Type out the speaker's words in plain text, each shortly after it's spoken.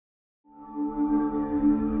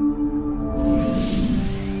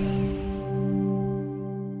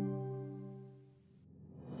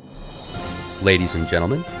Ladies and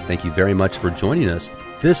gentlemen, thank you very much for joining us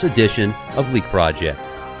this edition of Leak Project.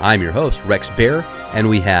 I'm your host, Rex Bear, and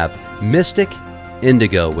we have Mystic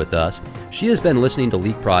Indigo with us. She has been listening to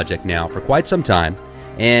Leak Project now for quite some time,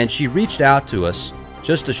 and she reached out to us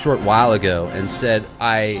just a short while ago and said,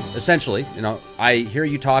 I hear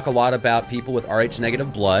you talk a lot about people with Rh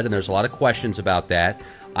negative blood, and there's a lot of questions about that.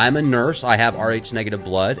 I'm a nurse, I have Rh negative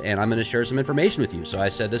blood, and I'm going to share some information with you. So I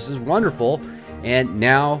said, this is wonderful, and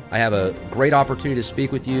now I have a great opportunity to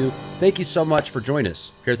speak with you. Thank you so much for joining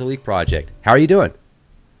us here at the Leak Project. How are you doing?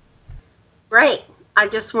 Great. I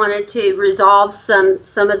just wanted to resolve some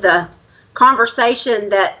of the conversation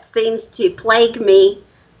that seems to plague me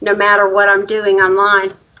no matter what I'm doing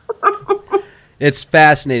online. It's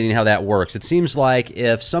fascinating how that works. It seems like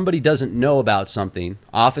if somebody doesn't know about something,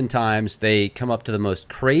 oftentimes they come up to the most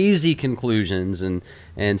crazy conclusions and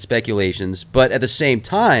speculations, but at the same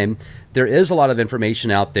time, there is a lot of information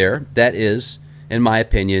out there that is, in my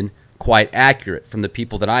opinion, quite accurate from the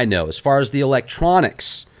people that I know. As far as the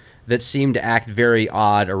electronics that seem to act very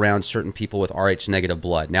odd around certain people with Rh negative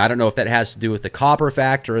blood. Now, I don't know if that has to do with the copper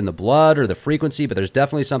factor in the blood or the frequency, but there's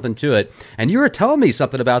definitely something to it. And you were telling me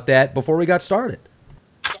something about that before we got started.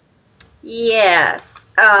 Yes.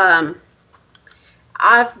 I've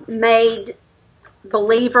made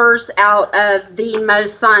believers out of the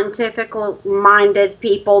most scientific-minded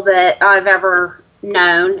people that I've ever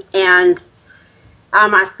known. And I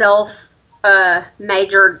myself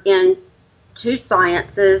majored in two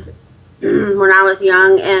sciences when I was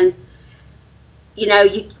young, and you know,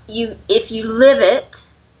 you if you live it,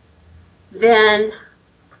 then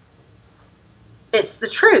it's the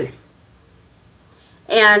truth.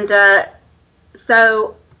 And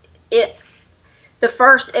so the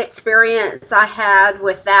first experience I had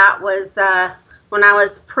with that was when I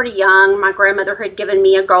was pretty young. My grandmother had given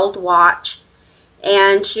me a gold watch,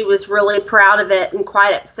 and she was really proud of it and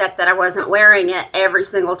quite upset that I wasn't wearing it every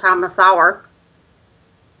single time I saw her.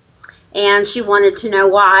 And she wanted to know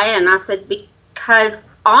why, and I said, because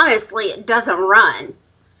honestly, it doesn't run.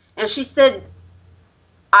 And she said,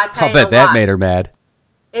 I'll bet that made her mad.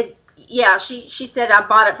 Yeah, she said, I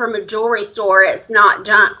bought it from a jewelry store. It's not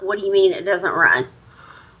junk. What do you mean it doesn't run?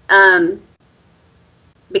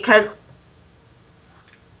 Because,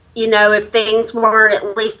 you know, if things weren't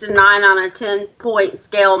at least a 9 on a 10-point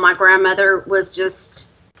scale, my grandmother was just,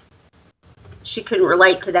 she couldn't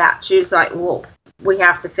relate to that. She was like, well, we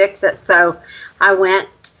have to fix it. So I went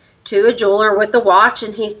to a jeweler with the watch,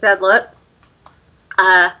 and he said, look,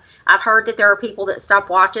 I've heard that there are people that stop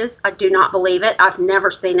watches. I do not believe it. I've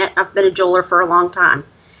never seen it. I've been a jeweler for a long time.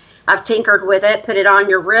 I've tinkered with it, put it on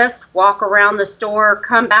your wrist, walk around the store,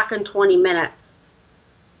 come back in 20 minutes.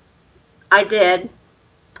 I did.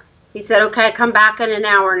 He said, okay, come back in an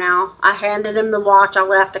hour now. I handed him the watch. I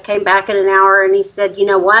left. I came back in an hour, and he said, you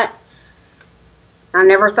know what? I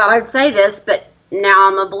never thought I'd say this, but now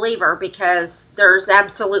I'm a believer, because there's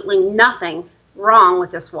absolutely nothing wrong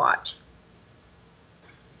with this watch.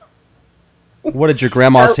 What did your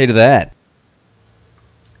grandma say to that?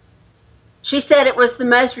 She said it was the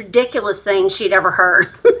most ridiculous thing she'd ever heard.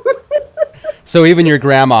 So even your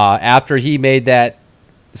grandma, after he made that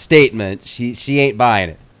statement, she ain't buying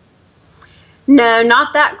it. No,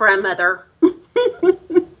 not that grandmother.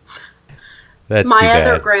 That's my too bad.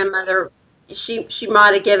 other grandmother, she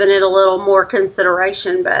might have given it a little more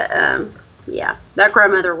consideration, but yeah, that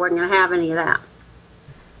grandmother wasn't going to have any of that.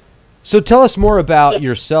 So tell us more about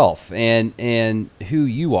yourself and who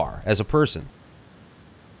you are as a person.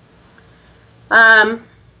 I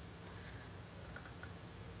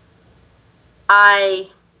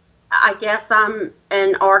guess I'm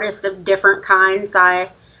an artist of different kinds. I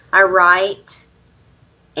write,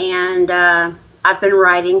 and I've been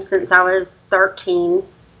writing since I was 13.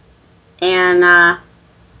 And I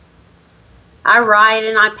write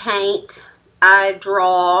and I paint, I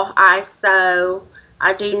draw, I sew,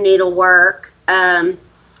 I do needlework. I'm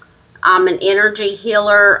an energy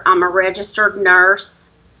healer. I'm a registered nurse.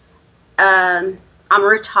 I'm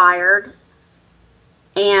retired.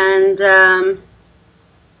 And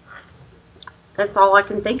that's all I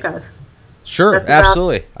can think of. Sure,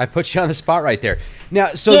 absolutely. I put you on the spot right there.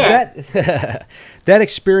 Now, so that that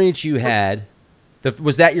experience you had,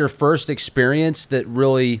 was that your first experience that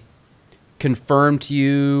really confirmed to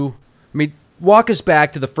you? I mean, walk us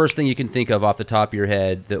back to the first thing you can think of off the top of your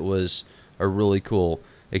head that was a really cool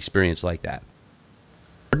experience like that.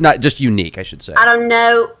 Not just unique, I should say. I don't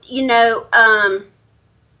know. You know, I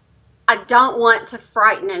don't want to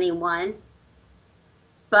frighten anyone,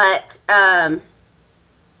 but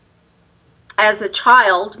as a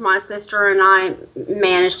child, my sister and I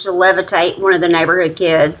managed to levitate one of the neighborhood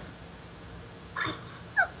kids.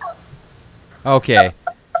 Okay.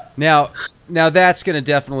 Now that's going to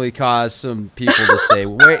definitely cause some people to say,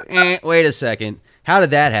 wait a second. How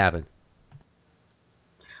did that happen?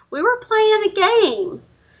 We were playing a game.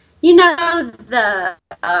 You know the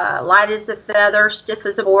light as a feather, stiff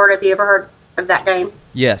as a board. Have you ever heard of that game?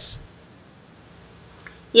 Yes.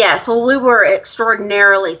 Yes. Well, we were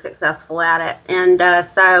extraordinarily successful at it. And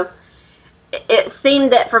so it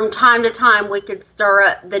seemed that from time to time we could stir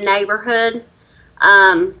up the neighborhood.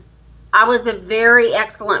 I was a very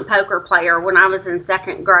excellent poker player when I was in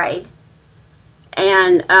 2nd grade.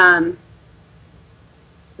 And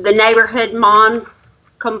the neighborhood moms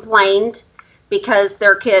complained because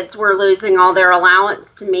their kids were losing all their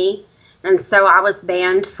allowance to me. And so I was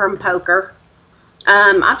banned from poker.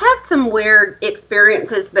 I've had some weird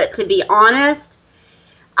experiences, but to be honest,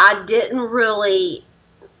 I didn't really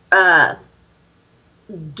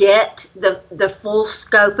get the full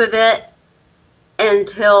scope of it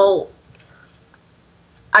until,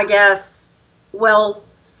 I guess, well,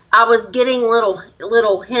 I was getting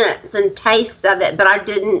little hints and tastes of it, but I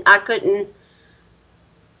couldn't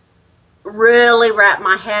really wrap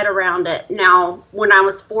my head around it. Now, when I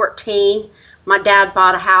was 14, my dad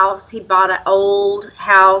bought a house. He bought an old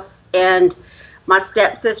house, and my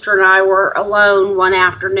stepsister and I were alone one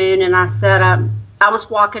afternoon, and I said, I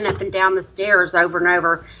was walking up and down the stairs over and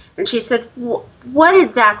over, and she said, what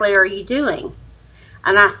exactly are you doing?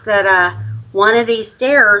 And I said, one of these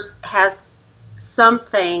stairs has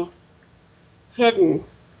something hidden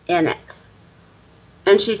in it.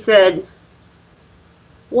 And she said,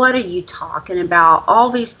 what are you talking about? All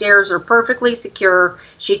these stairs are perfectly secure.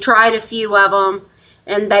 She tried a few of them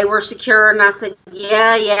and they were secure. And I said,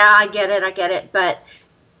 yeah, I get it. But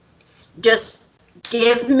just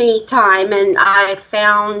give me time. And I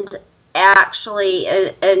found actually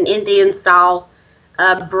an Indian style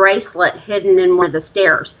bracelet hidden in one of the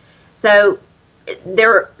stairs. So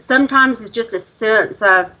there sometimes is just a sense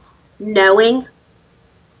of knowing,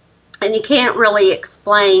 and you can't really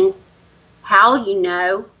explain how you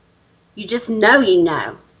know. You just know you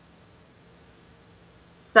know.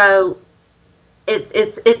 So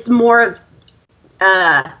it's more of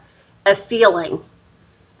a feeling.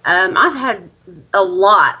 I've had a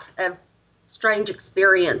lot of strange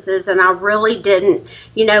experiences, and I really didn't,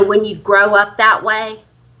 when you grow up that way,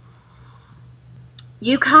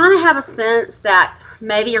 you kind of have a sense that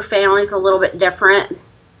maybe your family's a little bit different,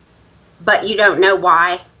 but you don't know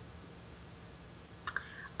why.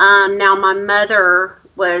 Now, my mother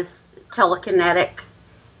was telekinetic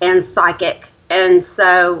and psychic, and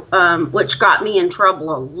so, which got me in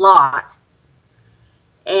trouble a lot.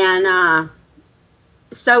 And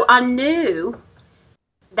so I knew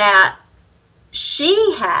that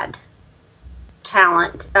she had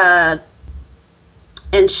talent,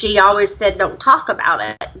 and she always said, don't talk about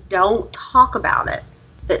it. Don't talk about it.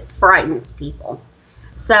 It frightens people.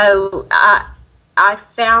 So I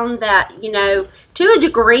found that, to a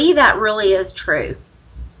degree, that really is true.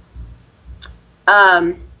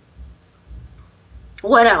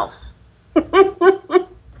 What else?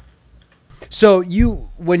 So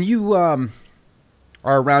when you are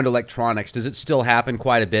around electronics, does it still happen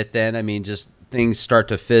quite a bit then? I mean, just things start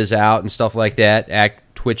to fizz out and stuff like that,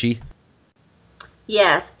 act twitchy?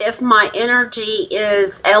 Yes, if my energy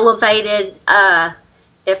is elevated,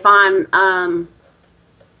 if I'm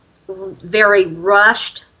very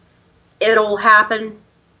rushed, it'll happen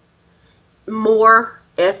more.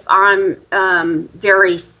 If I'm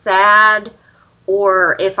very sad,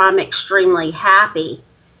 or if I'm extremely happy,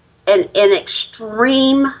 an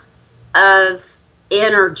extreme of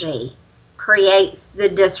energy creates the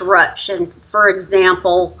disruption. For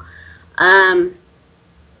example,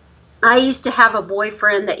 I used to have a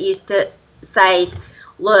boyfriend that used to say,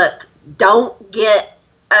 look, don't get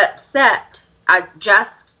upset. I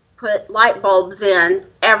just put light bulbs in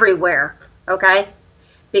everywhere, okay?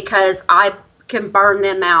 Because I can burn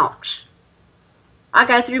them out. I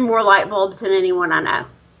go through more light bulbs than anyone I know.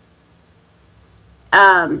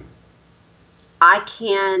 I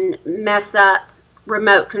can mess up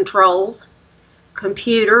remote controls,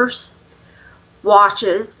 computers,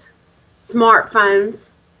 watches, smartphones.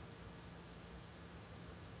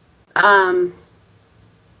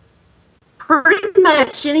 Pretty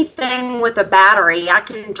much anything with a battery. I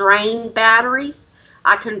can drain batteries.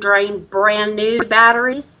 I can drain brand new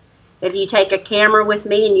batteries. If you take a camera with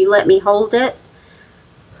me and you let me hold it,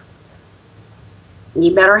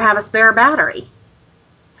 you better have a spare battery.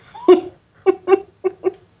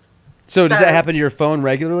 So does that happen to your phone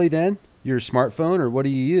regularly then? Your smartphone, or what do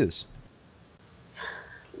you use?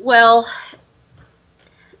 Well,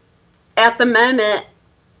 at the moment,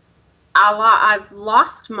 I've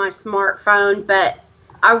lost my smartphone, but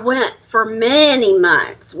I went for many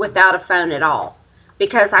months without a phone at all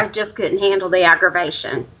because I just couldn't handle the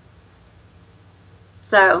aggravation.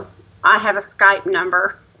 So I have a Skype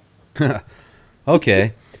number.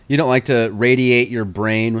 Okay. You don't like to radiate your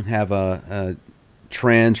brain, have a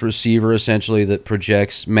trans receiver essentially that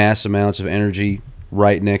projects mass amounts of energy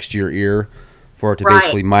right next to your ear for it to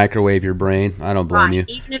basically microwave your brain? I don't blame you.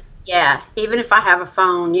 Even if I have a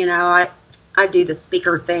phone, I do the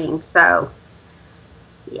speaker thing. So,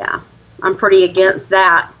 yeah, I'm pretty against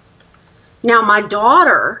that. Now, my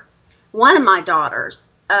daughter, one of my daughters,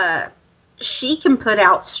 she can put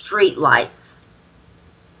out street lights.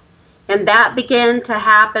 And that began to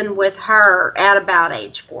happen with her at about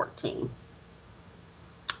age 14.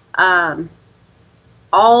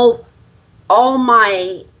 All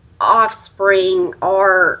my offspring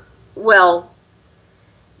are, well,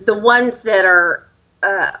 the ones that are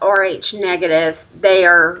RH negative, they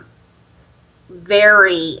are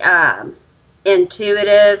very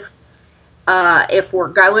intuitive. If we're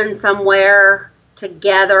going somewhere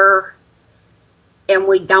together and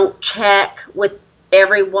we don't check with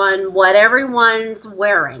everyone what everyone's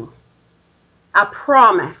wearing, I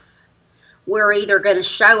promise we're either going to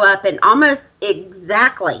show up in almost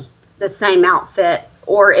exactly the same outfit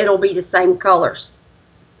or it'll be the same colors.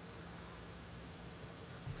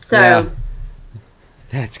 So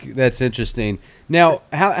yeah. That's interesting. Now,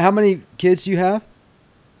 how many kids do you have?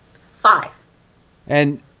 5.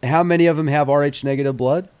 And how many of them have RH negative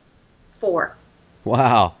blood? 4.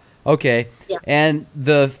 Wow. Okay. Yeah. And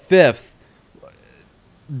the 5th,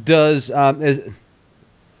 does the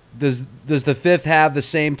 5th have the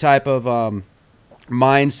same type of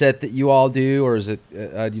mindset that you all do, or is it?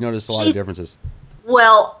 Do you notice a lot of differences?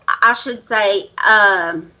 Well, I should say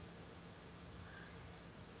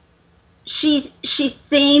she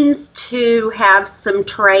seems to have some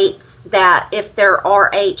traits that if they're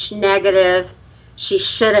RH negative, she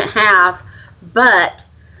shouldn't have. But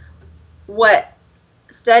what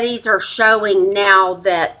studies are showing now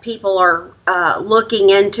that people are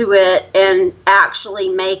looking into it and actually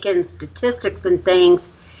making statistics and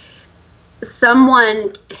things,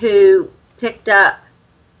 someone who picked up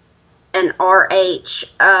an RH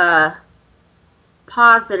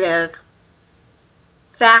positive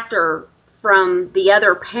factor from the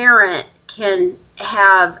other parent can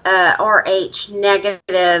have a RH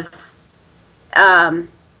negative, as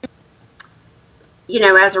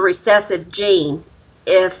a recessive gene.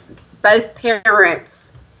 If both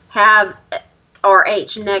parents have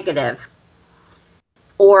RH negative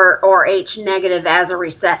or RH negative as a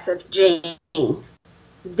recessive gene,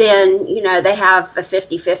 then, they have a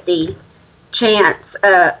 50-50 chance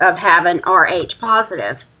of having RH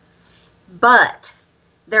positive. But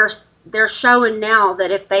they're showing now that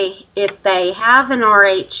if they have an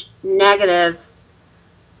RH negative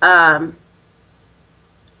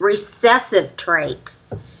recessive trait,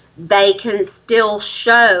 they can still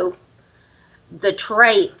show the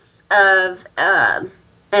traits of an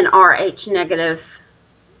RH negative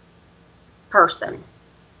person,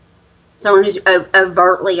 someone who's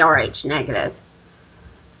overtly RH negative.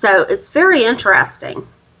 So it's very interesting.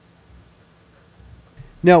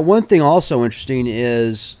 Now, one thing also interesting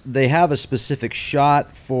is they have a specific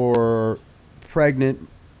shot for pregnant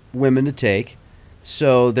women to take,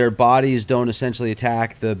 so their bodies don't essentially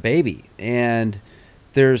attack the baby. And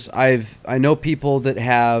I know people that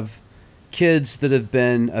have kids that have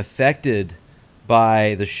been affected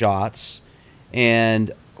by the shots.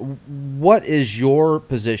 And what is your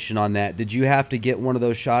position on that? Did you have to get one of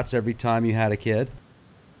those shots every time you had a kid?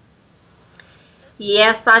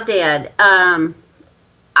 Yes, I did.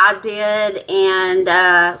 I did, and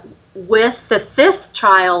with the 5th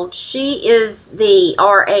child, she is the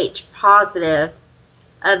RH positive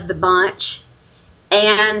of the bunch,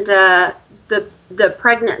 and the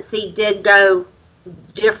pregnancy did go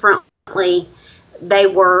differently. They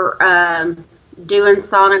were doing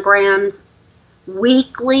sonograms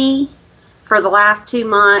weekly for the last 2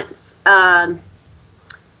 months, and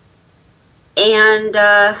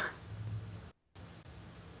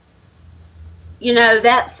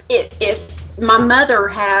that's it. If my mother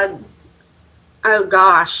had, oh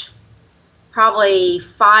gosh, probably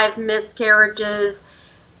 5 miscarriages.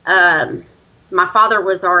 My father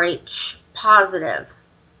was RH positive.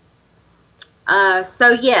 So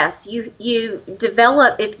yes, you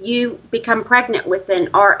develop, if you become pregnant with an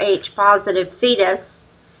RH positive fetus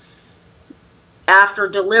after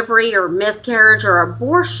delivery or miscarriage or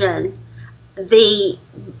abortion, the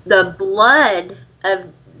blood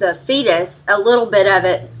of the fetus, a little bit of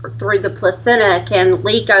it through the placenta, can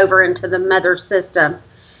leak over into the mother's system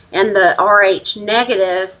And the Rh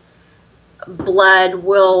negative blood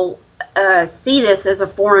will see this as a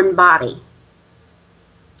foreign body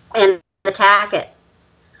and attack it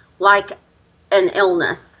like an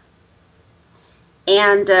illness.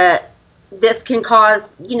 And this can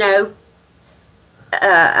cause,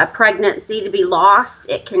 a pregnancy to be lost.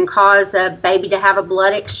 It can cause a baby to have a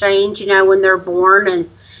blood exchange, when they're born. And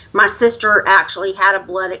my sister actually had a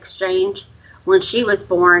blood exchange when she was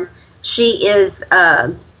born. She is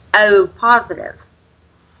O positive.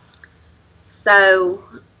 So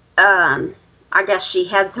I guess she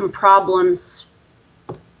had some problems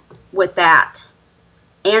with that.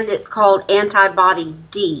 And it's called antibody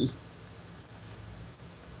D.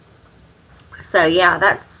 So yeah,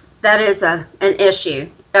 that is an issue,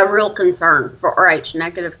 a real concern for Rh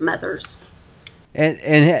negative mothers.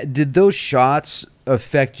 And did those shots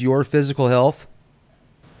affect your physical health?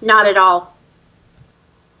 Not at all.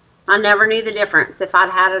 I never knew the difference if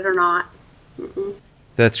I'd had it or not. Mm-mm.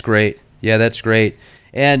 That's great. Yeah, that's great.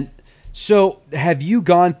 And so have you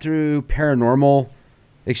gone through paranormal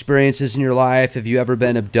experiences in your life? Have you ever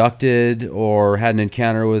been abducted or had an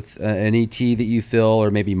encounter with an ET that you feel,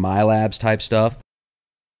 or maybe MyLabs type stuff?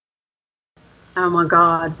 Oh my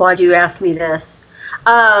God, why'd you ask me this?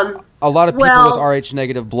 A lot of people with Rh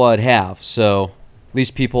negative blood have, so at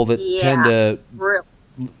least people that tend to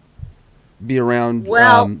be around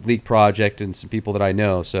Leak Project and some people that I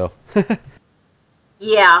know. So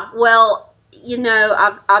yeah, well,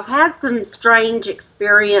 I've had some strange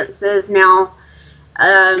experiences now.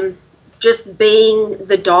 Just being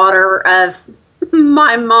the daughter of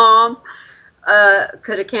my mom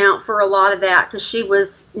could account for a lot of that, because she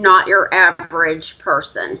was not your average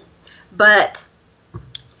person. But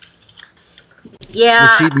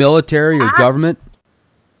yeah, was she military or government?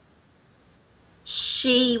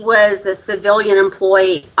 She was a civilian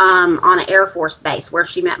employee on an Air Force base where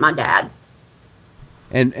she met my dad.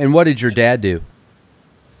 And what did your dad do?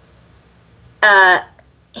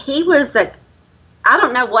 He was I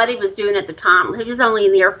don't know what he was doing at the time. He was only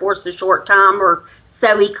in the Air Force a short time, or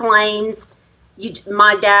so he claims.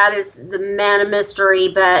 My dad is the man of mystery,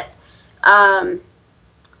 but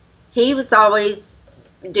he was always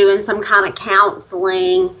doing some kind of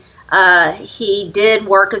counseling. He did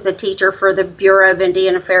work as a teacher for the Bureau of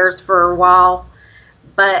Indian Affairs for a while,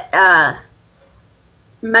 but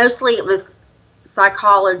mostly it was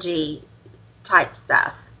psychology type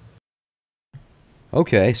stuff.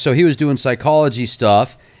 Okay, so he was doing psychology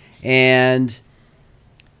stuff. And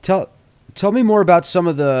tell me more about some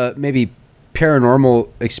of the maybe paranormal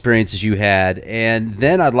experiences you had. And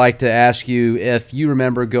then I'd like to ask you if you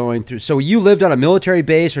remember going through, so you lived on a military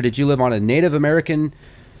base, or did you live on a Native American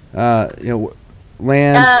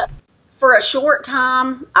land? For a short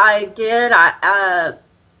time, I did.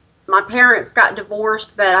 My parents got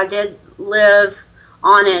divorced, but I did live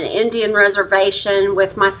on an Indian reservation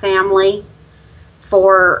with my family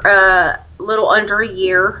for a little under a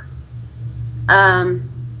year. And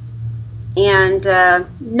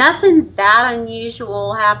nothing that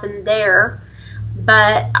unusual happened there,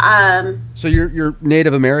 but so you're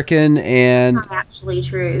Native American, and it's not actually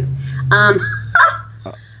true.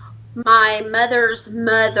 My mother's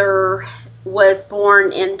mother was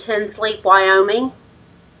born in Ten Sleep, Wyoming,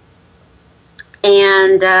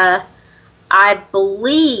 and I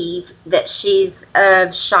believe that she's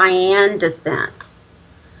of Cheyenne descent.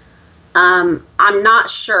 I'm not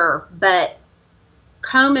sure, but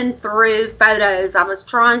combing through photos, I was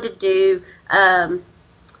trying to do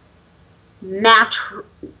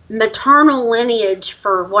maternal lineage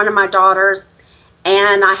for one of my daughters,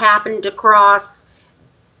 and I happened to cross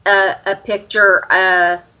a picture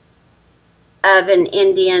of an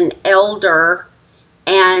Indian elder,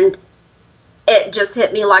 and it just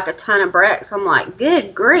hit me like a ton of bricks. I'm like,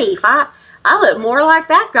 good grief, I look more like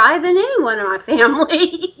that guy than anyone in my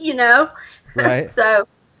family, Right. So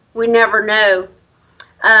we never know.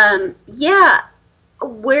 Yeah,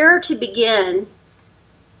 where to begin?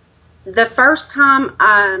 The first time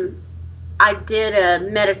I did a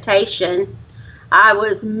meditation, I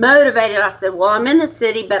was motivated. I said, well, I'm in the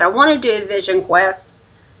city, but I want to do a vision quest.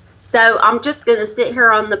 So I'm just going to sit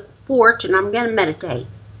here on the porch and I'm going to meditate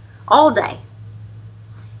all day.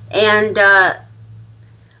 And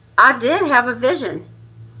I did have a vision.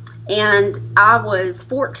 And I was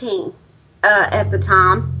 14 at the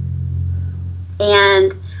time.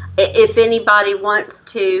 And if anybody wants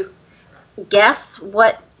to guess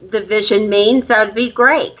what the vision means, that would be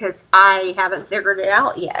great, because I haven't figured it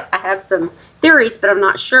out yet. I have some theories, but I'm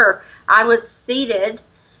not sure. I was seated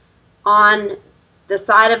on the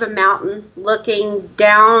side of a mountain looking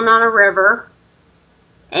down on a river,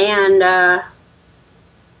 and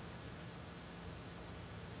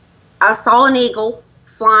I saw an eagle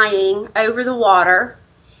flying over the water,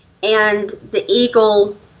 and the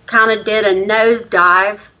eagle kind of did a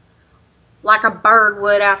nosedive like a bird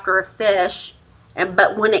would after a fish.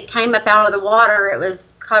 But when it came up out of the water, it was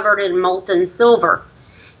covered in molten silver.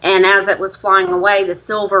 And as it was flying away, the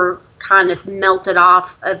silver kind of melted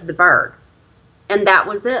off of the bird. And that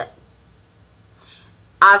was it.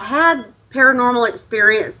 I've had paranormal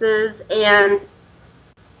experiences, and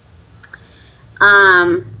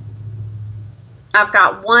I've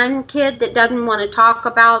got one kid that doesn't want to talk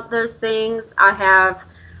about those things. I have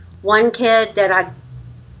one kid that I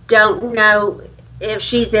don't know if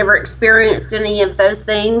she's ever experienced any of those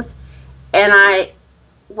things. And I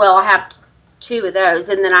have two of those,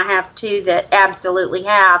 and then I have two that absolutely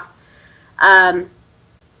have.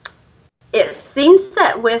 It seems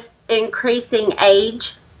that with increasing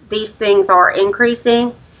age, these things are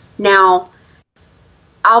increasing. Now,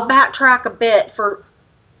 I'll backtrack a bit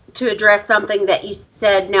to address something that you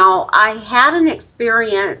said. Now, I had an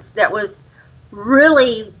experience that was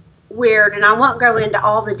really weird, and I won't go into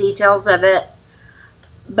all the details of it,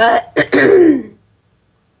 but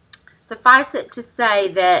suffice it to say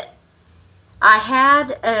that I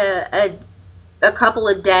had a couple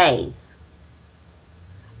of days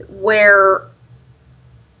where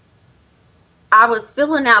I was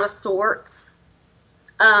feeling out of sorts.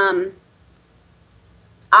 You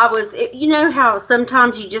know how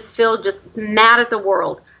sometimes you just feel just mad at the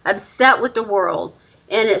world, upset with the world,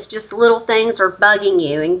 and it's just little things are bugging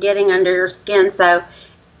you and getting under your skin. So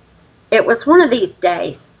it was one of these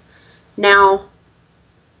days. Now,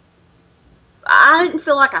 I didn't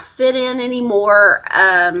feel like I fit in anymore.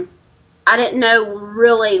 I didn't know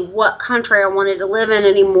really what country I wanted to live in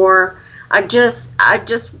anymore. I just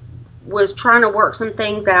was trying to work some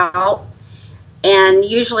things out. And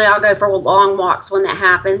usually I'll go for long walks when that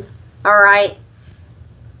happens. All right.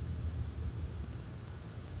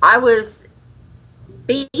 I was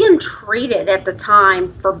being treated at the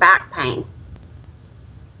time for back pain.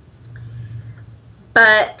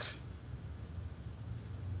 But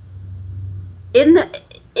in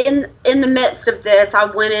the midst of this, I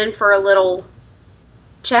went in for a little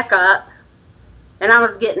checkup, and I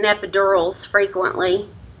was getting epidurals frequently.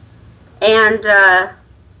 And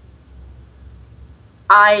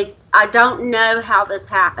I don't know how this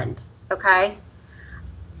happened, okay?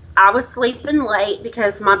 I was sleeping late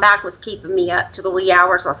because my back was keeping me up to the wee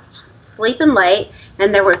hours. I was sleeping late,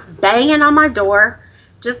 and there was banging on my door,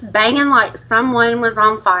 just banging like someone was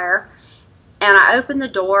on fire. And I opened the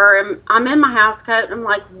door, and I'm in my house coat, and I'm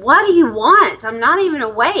like, what do you want? I'm not even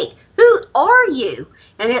awake. Who are you?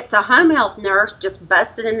 And it's a home health nurse just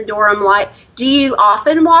busted in the door. I'm like, do you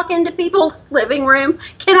often walk into people's living room?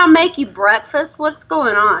 Can I make you breakfast? What's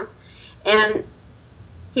going on? And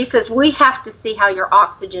he says, we have to see how your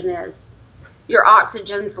oxygen is. Your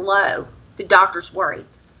oxygen's low. The doctor's worried.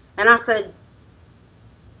 And I said,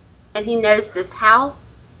 and he knows this how?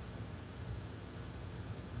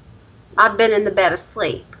 I've been in the bed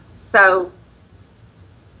asleep. So,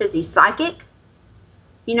 is he psychic?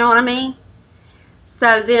 You know what I mean?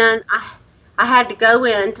 So then I had to go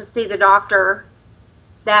in to see the doctor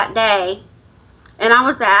that day, and I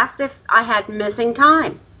was asked if I had missing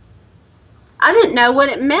time. I didn't know what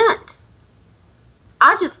it meant.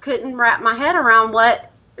 I just couldn't wrap my head around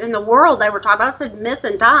what in the world they were talking about. I said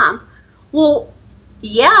missing time. Well,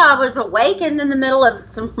 yeah, I was awakened in the middle of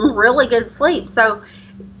some really good sleep. So,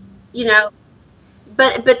 you know,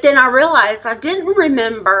 but then I realized I didn't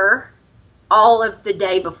remember all of the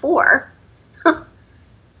day before.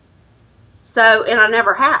 So, and I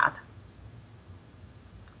never have.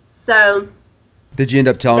 So. Did you end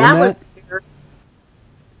up telling him that? Was weird.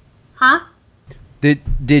 Huh?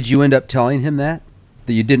 Did you end up telling him that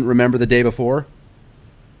you didn't remember the day before?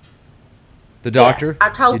 The doctor? Yes, I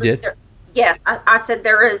told him. You did? Yes, I said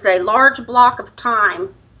there is a large block of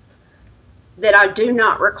time that I do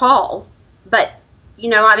not recall. But, you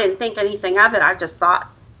know, I didn't think anything of it. I just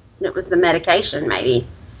thought it was the medication maybe.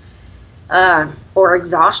 Or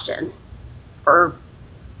exhaustion. Or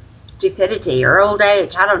stupidity. Or old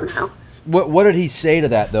age. I don't know. What did he say to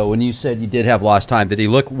that, though, when you said you did have lost time? Did he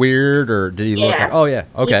look weird, or did he look like, oh, yeah,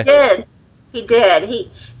 okay. He did.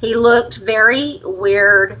 He looked very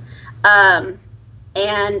weird. And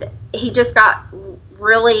he just got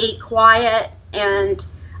really quiet, and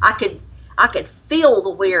I could feel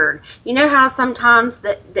the weird. You know how sometimes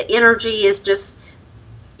the energy is just,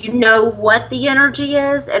 you know what the energy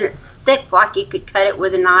is, and it's thick like you could cut it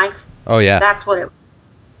with a knife. Oh, yeah. That's what it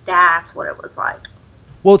was like.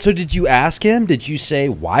 Well, so did you ask him? Did you say,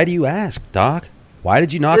 why do you ask, Doc? Why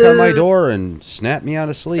did you knock on my door and snap me out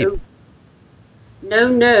of sleep?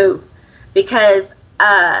 No. because,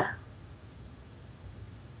 and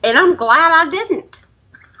I'm glad I didn't.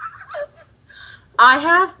 I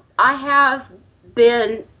have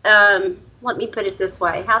been, let me put it this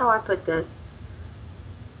way. How do I put this?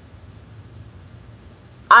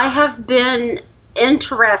 I have been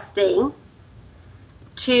interesting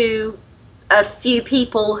to a few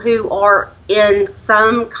people who are in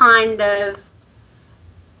some kind of,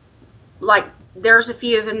 like, there's a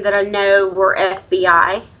few of them that I know were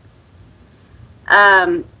FBI.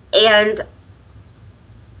 And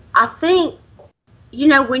I think, you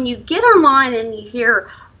know, when you get online and you hear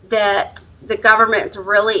that the government's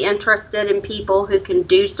really interested in people who can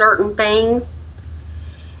do certain things,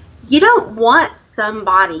 you don't want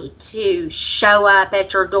somebody to show up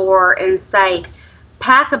at your door and say,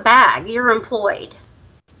 pack a bag, you're employed,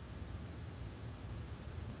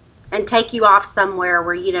 and take you off somewhere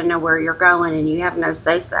where you don't know where you're going and you have no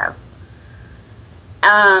say-so.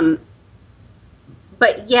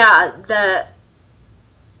 But yeah,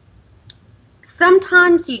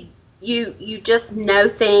 sometimes you just know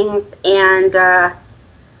things, and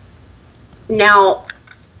now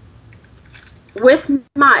with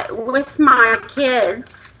my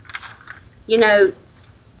kids, you know,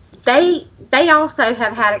 they also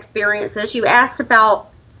have had experiences. You asked about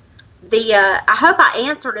the I hope I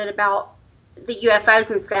answered it about the UFOs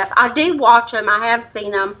and stuff. I do watch them. I have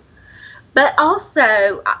seen them, but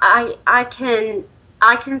also I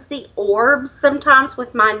can see orbs sometimes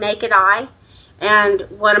with my naked eye, and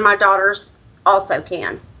one of my daughters also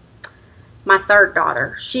can. My third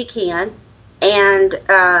daughter, she can, and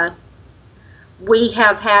we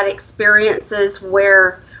have had experiences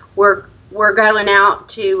where we're going out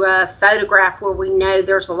to photograph where we know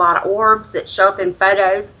there's a lot of orbs that show up in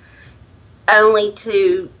photos, only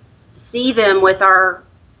to see them with our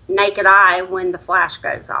naked eye when the flash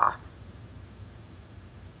goes off.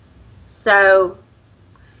 So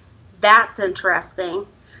that's interesting.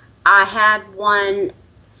 I had one,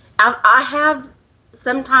 I have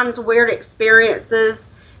sometimes weird experiences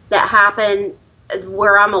that happen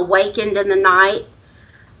where I'm awakened in the night.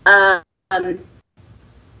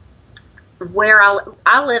 Where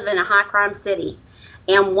I live in a high crime city,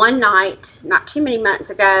 and one night, not too many months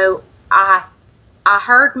ago, I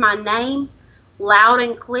heard my name loud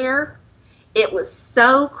and clear. It was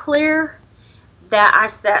so clear that I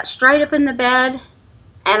sat straight up in the bed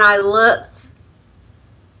and I looked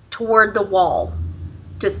toward the wall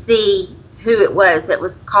to see who it was that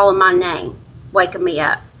was calling my name, waking me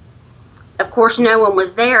up. Of course, no one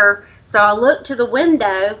was there, so I looked to the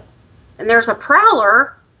window, and there's a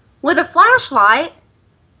prowler with a flashlight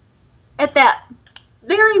at that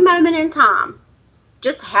very moment in time.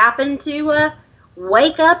 Just happened to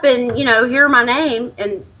wake up and, you know, hear my name,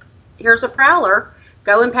 and here's a prowler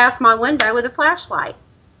going past my window with a flashlight.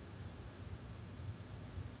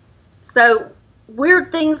 So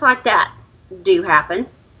weird things like that do happen.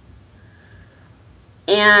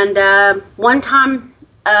 And one time,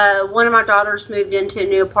 one of my daughters moved into a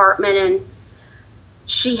new apartment, and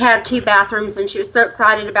she had 2 bathrooms, and she was so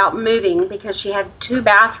excited about moving because she had 2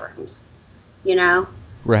 bathrooms, you know.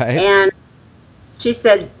 Right. And she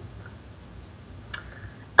said,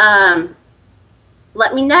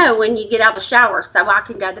 let me know when you get out of the shower so I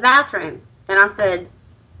can go to the bathroom. And I said,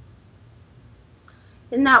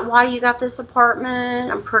 isn't that why you got this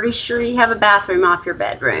apartment? I'm pretty sure you have a bathroom off your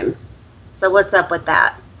bedroom. So what's up with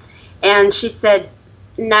that? And she said,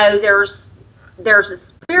 no, there's a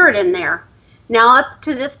spirit in there. Now, up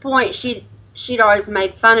to this point, she'd always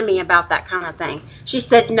made fun of me about that kind of thing. She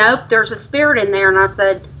said, nope, there's a spirit in there. And I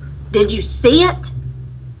said, did you see it?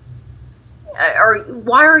 Or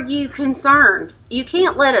why are you concerned? You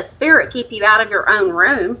can't let a spirit keep you out of your own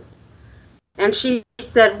room. And she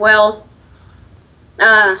said, well,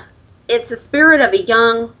 it's a spirit of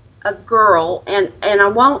a girl, and I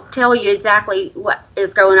won't tell you exactly what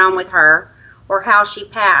is going on with her or how she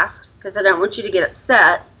passed, because I don't want you to get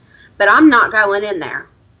upset, but I'm not going in there.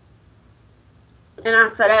 And I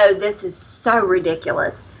said, oh, this is so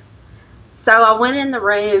ridiculous. So I went in the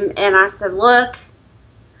room and I said, look,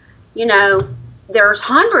 you know, there's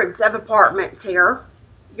hundreds of apartments here.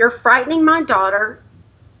 You're frightening my daughter.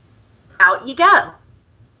 Out you go.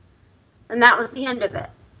 And that was the end of it.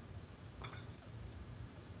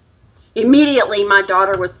 Immediately, my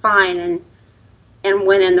daughter was fine and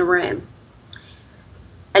went in the room.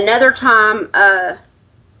 Another time, I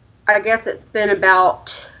guess it's been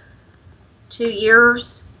about 2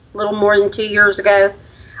 years, a little more than 2 years ago,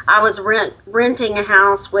 I was renting a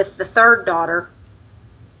house with the third daughter,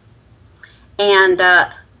 and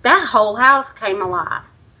that whole house came alive.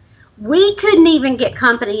 We couldn't even get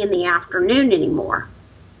company in the afternoon anymore.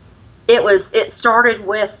 it started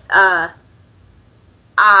with, I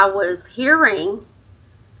was hearing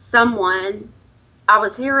a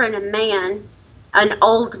man, an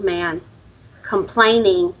old man,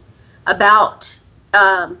 complaining about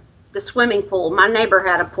the swimming pool. My neighbor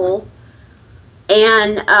had a pool,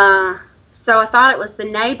 and so I thought it was the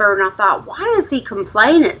neighbor, and I thought, why does he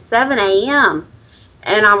complain at 7 a.m.?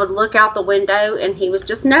 And I would look out the window, and he was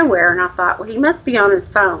just nowhere, and I thought, well, he must be on his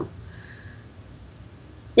phone.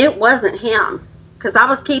 It wasn't him, because I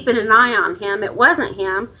was keeping an eye on him. It wasn't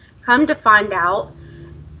him. Come to find out,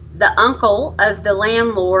 the uncle of the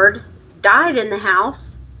landlord died in the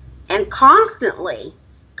house and constantly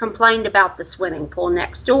complained about the swimming pool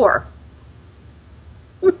next door.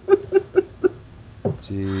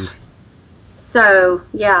 Jeez. So,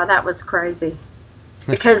 yeah, that was crazy.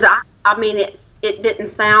 Because, I mean, it didn't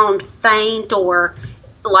sound faint or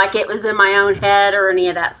like it was in my own head or any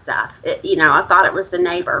of that stuff. I thought it was the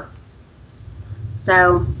neighbor.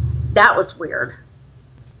 So, that was weird.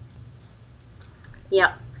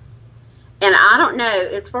 Yep. And I don't know,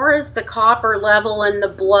 as far as the copper level in the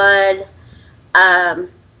blood,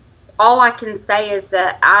 all I can say is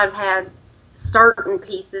that I've had certain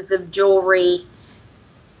pieces of jewelry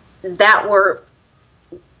that were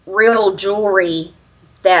real jewelry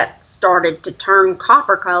that started to turn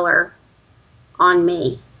copper color on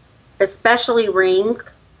me, especially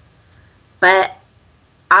rings, but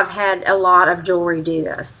I've had a lot of jewelry do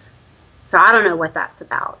this. So I don't know what that's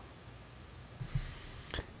about.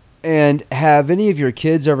 And have any of your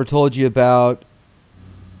kids ever told you about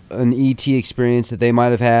an ET experience that they might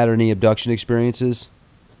have had, or any abduction experiences?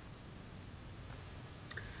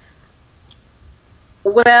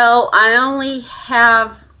 Well, I only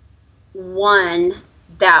have one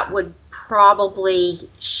that would probably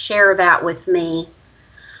share that with me,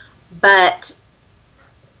 but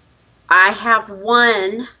I have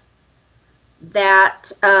one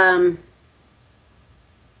that I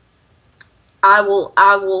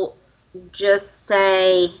will just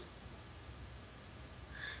say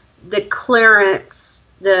the clearance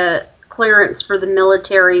for the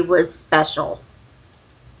military was special.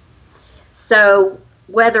 So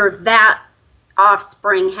whether that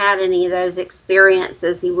offspring had any of those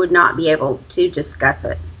experiences, he would not be able to discuss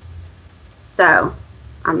it. So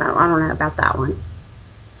I don't know about that one.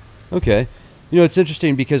 Okay. It's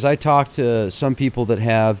interesting because I talked to some people that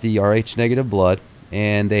have the Rh negative blood,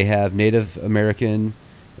 and they have Native American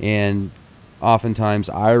and oftentimes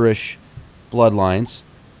Irish bloodlines,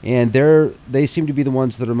 and they seem to be the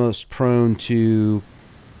ones that are most prone to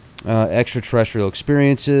extraterrestrial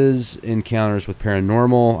experiences, encounters with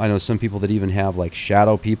paranormal. I know some people that even have like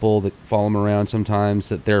shadow people that follow them around sometimes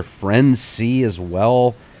that their friends see as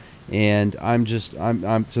well. And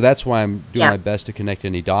so that's why I'm doing my best to connect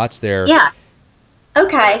any dots there. Yeah.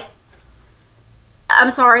 Okay.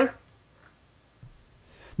 I'm sorry.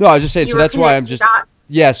 No, I was just saying, so that's why I'm just, dots.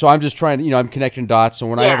 yeah, so I'm just trying to, I'm connecting dots. So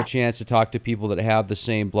when I have a Yeah. chance to talk to people that have the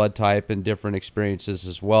same blood type and different experiences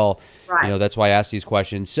as well, Right. that's why I ask these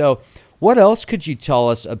questions. So what else could you tell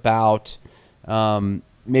us about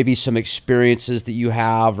maybe some experiences that you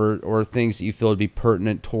have or things that you feel would be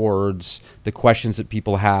pertinent towards the questions that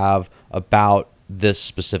people have about this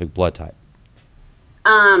specific blood type?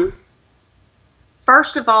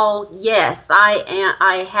 First of all, yes,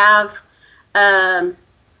 I have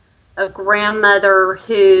a grandmother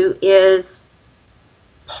who is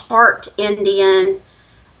part Indian.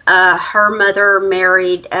 Her mother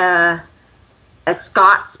married a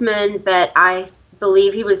Scotsman, but I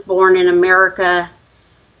believe he was born in America.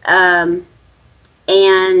 And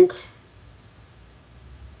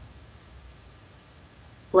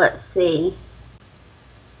let's see.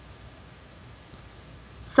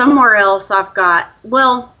 Somewhere else I've got,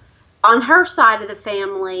 well, on her side of the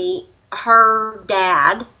family, her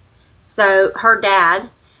dad,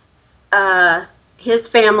 his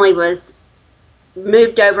family was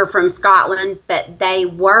moved over from Scotland, but they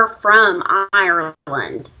were from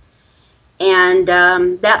Ireland. And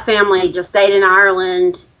that family just stayed in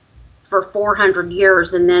Ireland for 400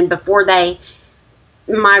 years. And then before they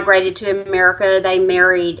migrated to America, they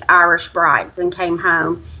married Irish brides and came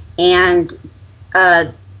home. And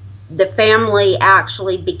the family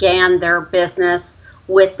actually began their business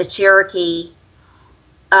with the Cherokee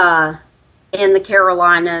in the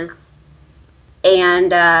Carolinas.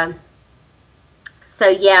 And so,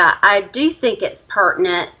 yeah, I do think it's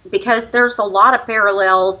pertinent because there's a lot of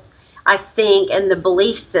parallels, I think, in the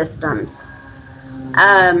belief systems.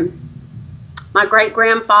 My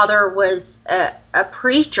great-grandfather was a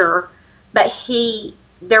preacher, but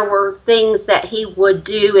there were things that he would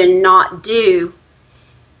do and not do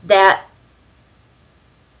that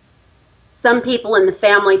some people in the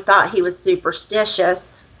family thought he was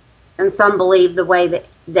superstitious, and some believe the way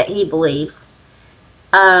that he believes.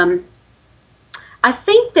 I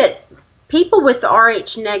think that people with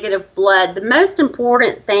Rh negative blood, the most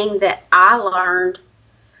important thing that I learned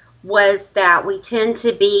was that we tend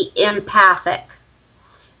to be empathic.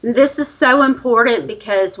 And this is so important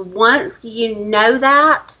because once you know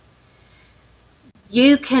that,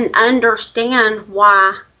 you can understand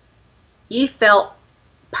why you felt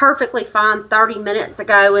perfectly fine 30 minutes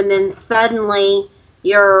ago and then suddenly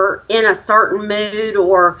you're in a certain mood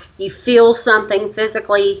or you feel something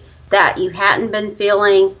physically that you hadn't been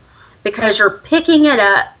feeling, because you're picking it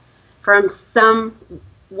up from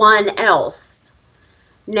someone else.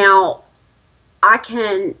 Now, I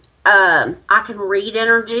can read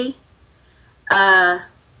energy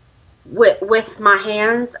with my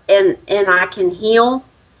hands, and I can heal.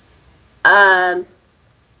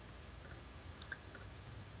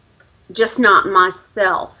 Just not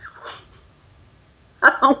myself.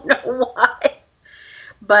 I don't know why,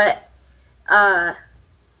 but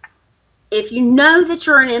if you know that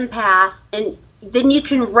you're an empath, and then you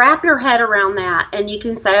can wrap your head around that, and you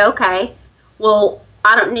can say, okay, well,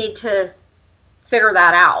 I don't need to figure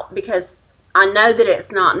that out because I know that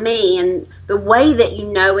it's not me. And the way that you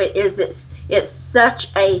know it is it's such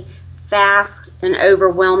a fast and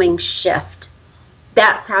overwhelming shift.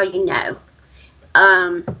 That's how you know.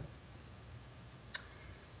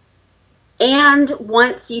 And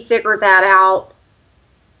once you figure that out,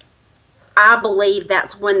 I believe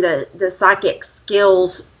that's when the psychic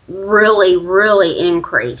skills really, really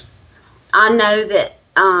increase. I know that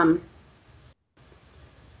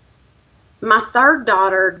my third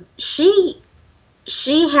daughter, she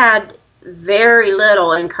had very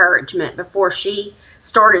little encouragement before she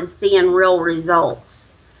started seeing real results.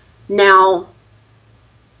 Now,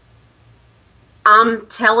 I'm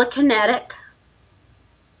telekinetic,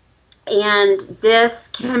 and this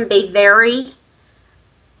can be very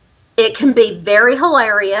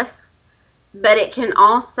hilarious, but it can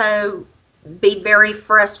also be very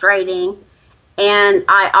frustrating, and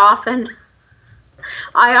I often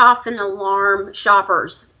alarm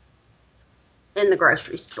shoppers in the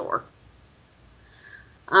grocery store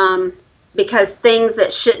because things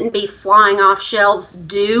that shouldn't be flying off shelves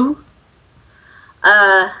do,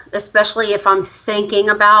 especially if I'm thinking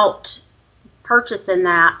about purchasing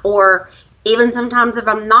that, or even sometimes if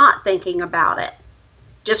I'm not thinking about it,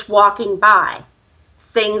 just walking by,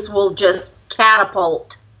 things will just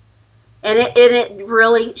catapult, and it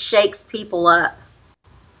really shakes people up.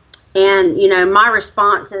 And, you know, my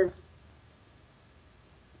response is,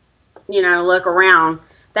 you know, look around.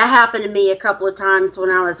 That happened to me a couple of times when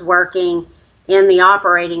I was working in the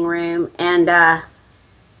operating room, and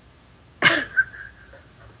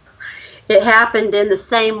it happened in the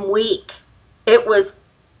same week. It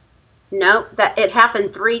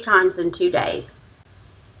happened 3 times in 2 days.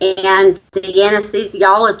 And the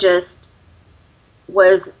anesthesiologist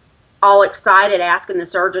was all excited, asking the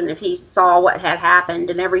surgeon if he saw what had happened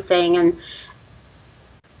and everything. And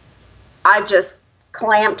I just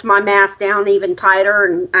clamped my mask down even tighter,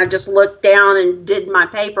 and I just looked down and did my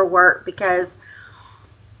paperwork, because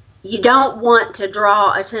you don't want to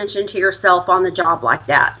draw attention to yourself on the job like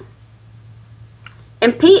that.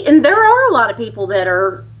 And there are a lot of people that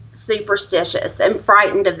are superstitious and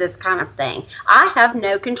frightened of this kind of thing. I have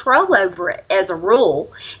no control over it as a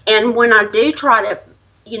rule. And when I do try to,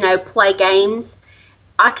 you know, play games,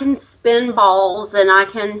 I can spin balls, and I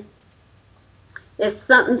can, if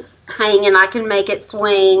something's hanging, I can make it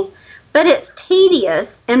swing, but it's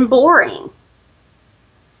tedious and boring.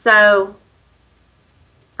 So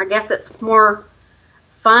I guess it's more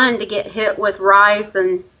fun to get hit with rice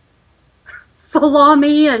and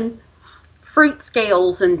salami and fruit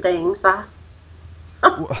scales and things.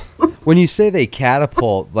 When you say they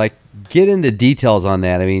catapult, like, get into details on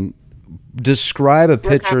that. I mean, describe a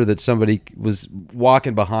picture that somebody was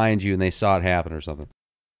walking behind you and they saw it happen or something.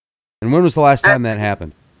 And when was the last time that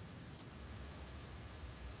happened?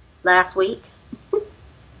 Last week.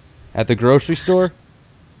 At the grocery store?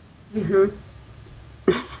 Mm-hmm.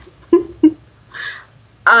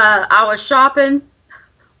 I was shopping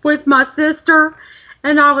with my sister,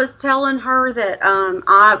 and I was telling her that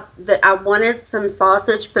I wanted some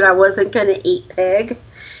sausage, but I wasn't going to eat pig.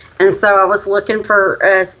 And so I was looking for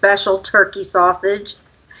a special turkey sausage,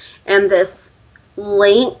 and this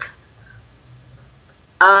link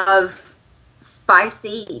of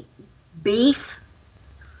spicy beef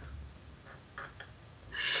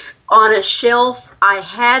on a shelf I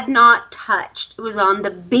had not touched. It was on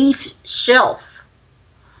the beef shelf,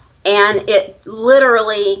 and it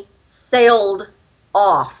literally sailed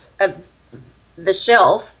off of the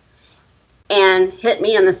shelf and hit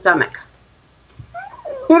me in the stomach.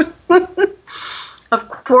 Of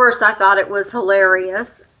course, I thought it was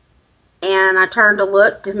hilarious, and I turned to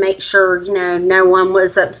look to make sure, you know, no one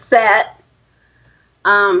was upset,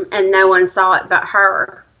 and no one saw it but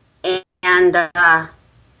her. And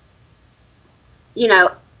you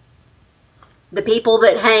know, the people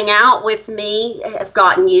that hang out with me have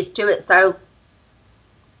gotten used to it, so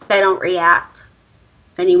they don't react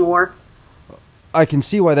anymore. I can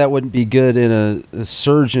see why that wouldn't be good in a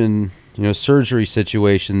surgeon, you know, surgery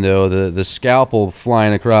situation, though. The scalpel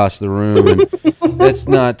flying across the room, and that's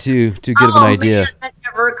not too good of an idea. Man, that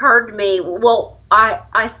never occurred to me. Well,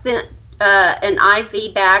 I sent an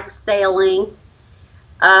IV bag sailing,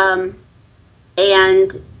 and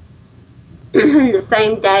the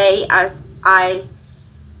same day I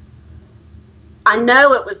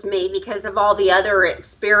know it was me because of all the other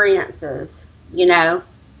experiences, you know.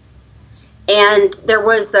 And there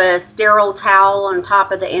was a sterile towel on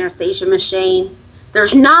top of the anesthesia machine.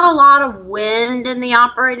 There's not a lot of wind in the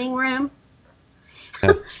operating room.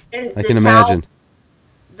 Yeah, And I can imagine.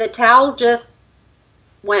 The towel just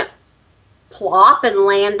went plop and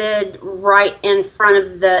landed right in front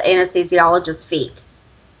of the anesthesiologist's feet.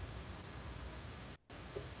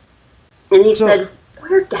 And he said,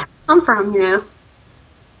 "Where'd that come from, you know?"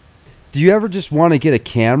 Do you ever just want to get a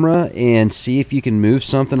camera and see if you can move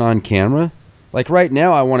something on camera? Like right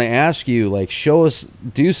now, I want to ask you, like, show us,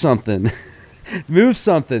 do something, move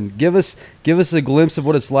something, give us a glimpse of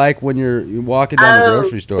what it's like when you're walking down the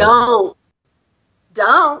grocery store.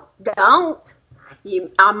 Don't.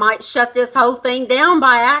 I might shut this whole thing down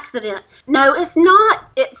by accident. No, it's not.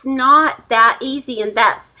 It's not that easy, and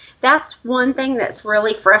that's one thing that's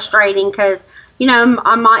really frustrating because, you know,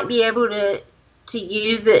 I might be able to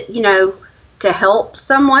use it, you know, to help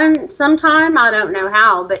someone sometime. I don't know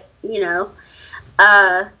how, but, you know,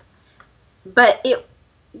 but it,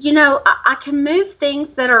 you know, I can move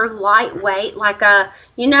things that are lightweight, like,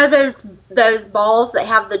 you know, those balls that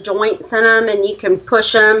have the joints in them and you can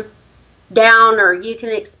push them down or you can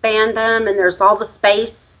expand them and there's all the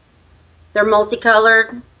space. They're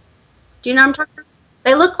multicolored. Do you know what I'm talking about?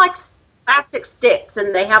 They look like plastic sticks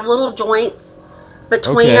and they have little joints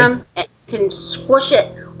between them, and you can squish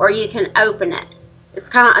it or you can open it. It's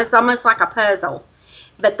almost like a puzzle,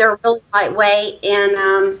 but they're really lightweight,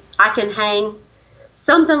 and I can hang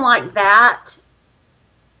something like that.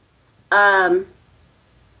 And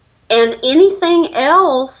anything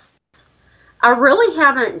else, I really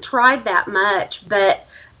haven't tried that much, but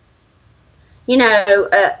you know,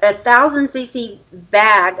 a 1,000 cc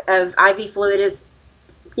bag of IV fluid is,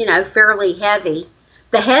 you know, fairly heavy.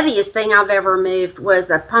 The heaviest thing I've ever moved was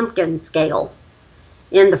a pumpkin scale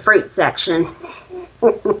in the fruit section.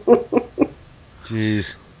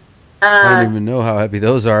 Jeez. I don't even know how heavy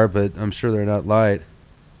those are, but I'm sure they're not light.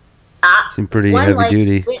 Seem pretty heavy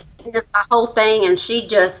duty. Witnessed the whole thing, and she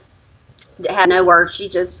just had no words. She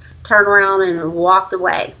just turned around and walked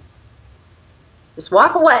away. Just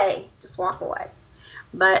walk away. Just walk away.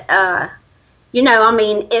 But, you know, I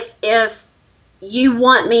mean, if you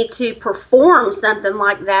want me to perform something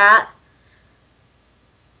like that,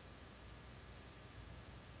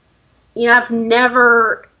 you know, I've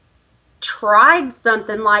never tried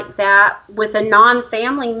something like that with a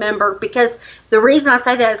non-family member, because the reason I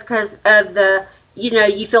say that is because of the, you know,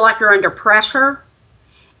 you feel like you're under pressure.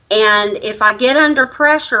 And if I get under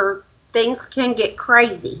pressure, things can get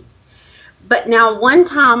crazy. But now one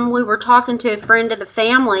time we were talking to a friend of the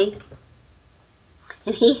family,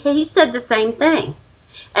 and he said the same thing.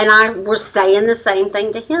 And I was saying the same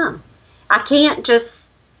thing to him. I can't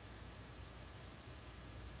just,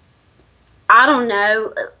 I don't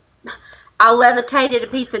know, I levitated a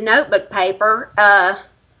piece of notebook paper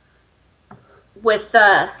with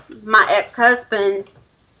my ex-husband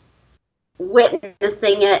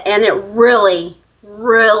witnessing it, and it really,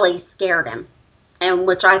 really scared him, and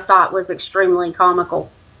which I thought was extremely comical.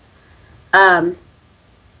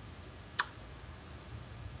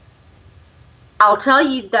 I'll tell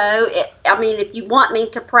you though, I mean, if you want me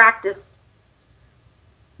to practice,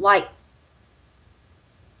 like,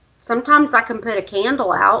 sometimes I can put a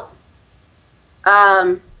candle out.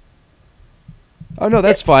 Oh no,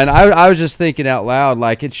 that's fine. I was just thinking out loud,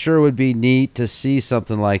 like, it sure would be neat to see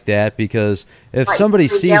something like that, because if somebody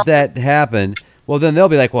sees that happen, well, then they'll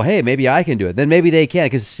be like, well, hey, maybe I can do it. Then maybe they can,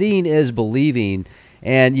 because seeing is believing,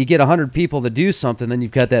 and you get 100 people to do something, then you've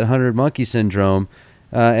got that 100 monkey syndrome.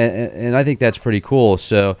 And I think that's pretty cool.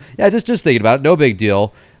 So yeah, just thinking about it, no big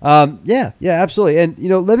deal. Yeah, absolutely. And you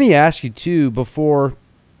know, let me ask you too, before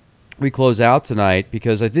we close out tonight,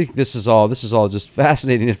 because I think this is all just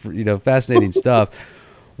fascinating, fascinating stuff.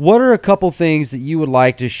 What are a couple things that you would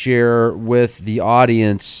like to share with the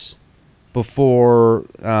audience before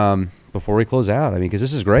we close out? I mean, because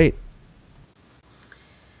this is great.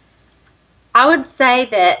 I would say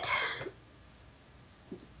that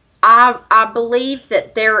I believe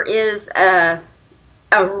that there is a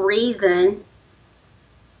reason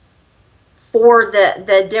for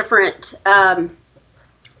the different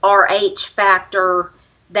RH factor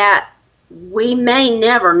that we may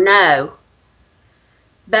never know.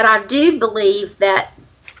 But I do believe that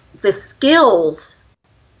the skills,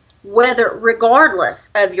 regardless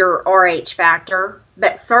of your RH factor,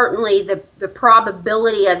 but certainly the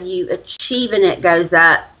probability of you achieving it goes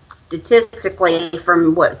up statistically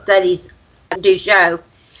from what studies do show.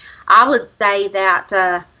 I would say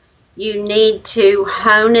that you need to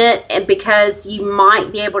hone it, and because you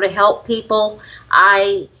might be able to help people.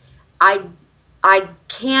 I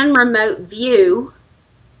can remote view,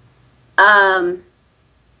 and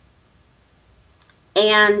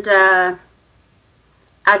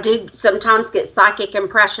I do sometimes get psychic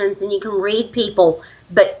impressions, and you can read people,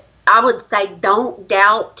 but I would say don't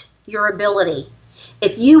doubt your ability.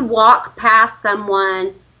 If you walk past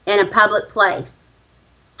someone in a public place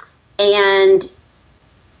and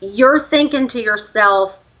you're thinking to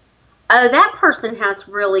yourself, oh, that person has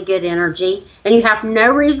really good energy, and you have no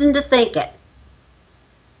reason to think it.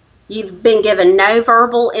 You've been given no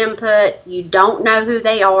verbal input. You don't know who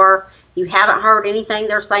they are. You haven't heard anything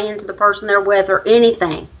they're saying to the person they're with or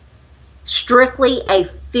anything. Strictly a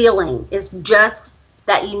feeling. Is just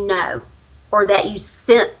that you know or that you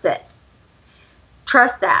sense it.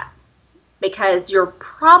 Trust that, because you're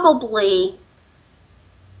probably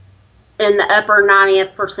in the upper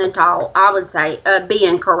 90th percentile, I would say,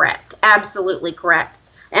 being correct. Absolutely correct.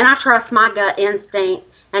 And I trust my gut instinct,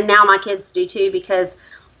 and now my kids do too, because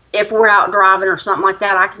if we're out driving or something like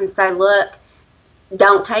that, I can say, look,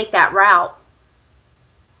 don't take that route,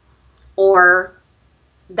 or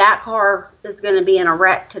that car is going to be in a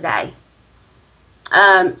wreck today.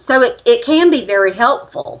 So it can be very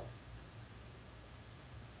helpful.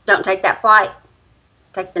 Don't take that flight.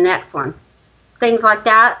 Take the next one. Things like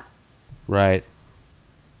that. Right.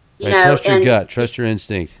 Trust your gut. Trust your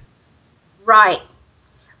instinct. Right.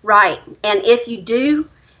 And if you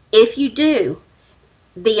do,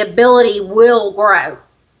 the ability will grow.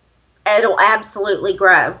 It'll absolutely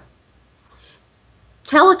grow.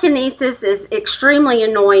 Telekinesis is extremely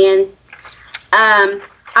annoying.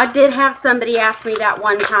 I did have somebody ask me that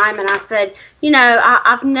one time, and I said,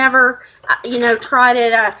 I've never, tried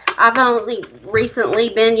it. I've only recently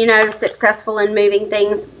been, successful in moving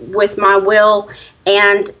things with my will.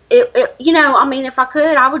 And if I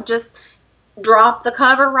could, I would just drop the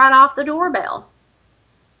cover right off the doorbell.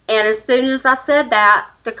 And as soon as I said that,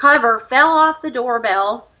 the cover fell off the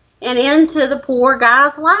doorbell and into the poor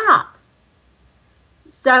guy's lap.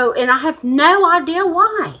 So, and I have no idea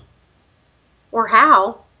why or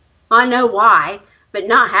how. I know why, but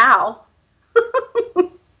not how.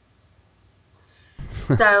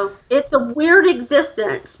 So it's a weird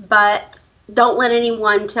existence, but don't let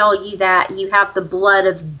anyone tell you that you have the blood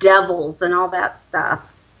of devils and all that stuff.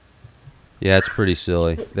 Yeah, it's pretty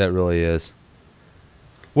silly. That really is.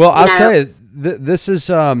 Well, I'll tell you, this is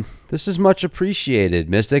much appreciated,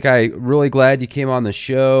 Mystic. I'm really glad you came on the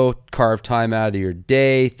show, carved time out of your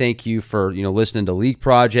day. Thank you for listening to Leak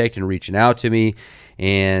Project and reaching out to me.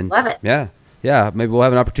 And love it. Yeah. Maybe we'll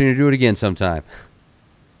have an opportunity to do it again sometime.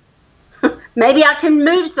 Maybe I can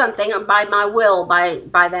move something by my will by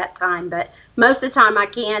that time, but most of the time I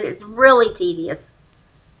can't. It's really tedious.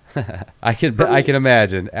 I can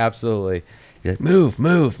imagine. Absolutely. You're like, move. It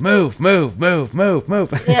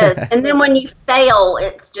is. And then when you fail,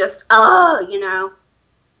 it's just, I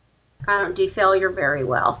don't do failure very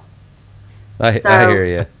well. I hear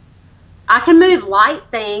you. I can move light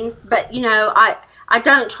things, but, I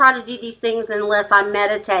don't try to do these things unless I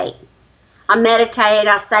meditate.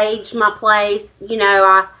 I sage my place,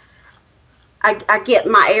 I get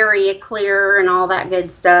my area clear and all that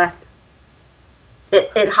good stuff.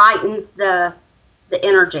 It heightens the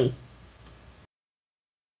energy.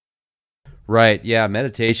 Right. Yeah.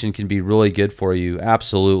 Meditation can be really good for you.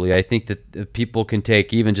 Absolutely. I think that people can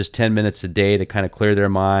take even just 10 minutes a day to kind of clear their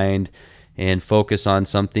mind and focus on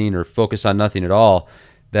something or focus on nothing at all.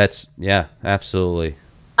 Absolutely.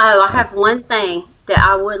 Oh, I have one thing that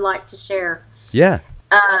I would like to share. Yeah.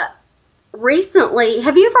 Recently,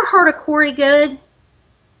 have you ever heard of Corey Good?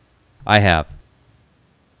 I have.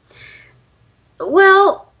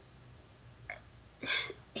 Well,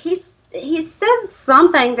 he said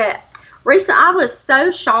something that recently I was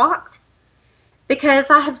so shocked because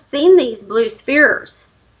I have seen these blue spheres.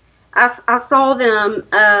 I saw them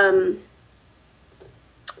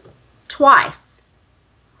twice.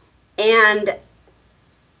 And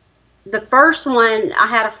the first one, I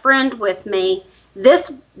had a friend with me. This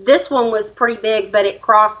one was pretty big, but it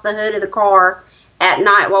crossed the hood of the car at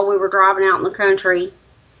night while we were driving out in the country.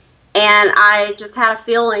 And I just had a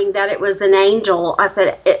feeling that it was an angel. I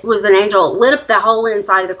said it was an angel. It lit up the whole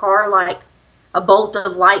inside of the car like a bolt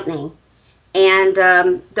of lightning. And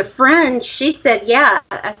the friend, she said, yeah,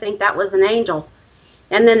 I think that was an angel.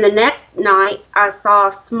 And then the next night, I saw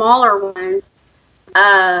smaller ones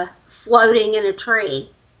floating in a tree.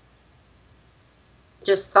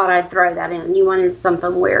 Just thought I'd throw that in. You wanted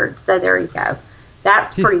something weird, so there you go.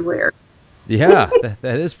 That's pretty weird. Yeah,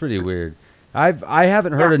 that is pretty weird. I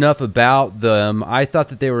haven't heard enough about them. I thought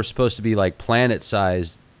that they were supposed to be like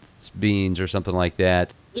planet-sized beings or something like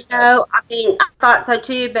that. You know, I mean, I thought so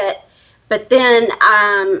too, but then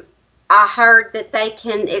I heard that they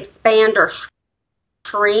can expand or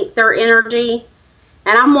shrink their energy,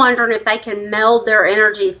 and I'm wondering if they can meld their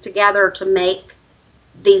energies together to make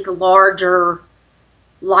these larger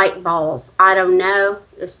light balls. I don't know.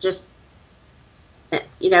 It's just,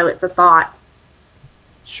 you know, it's a thought.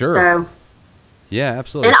 Sure. So, yeah,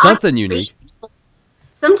 absolutely. Something unique.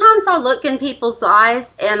 Sometimes I look in people's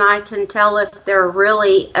eyes and I can tell if they're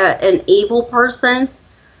really an evil person.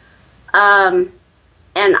 And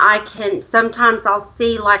sometimes I'll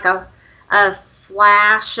see like a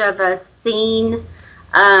flash of a scene.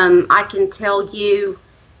 I can tell you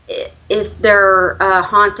if they're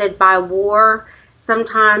haunted by war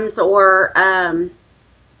sometimes, or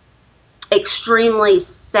extremely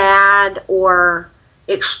sad or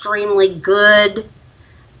extremely good,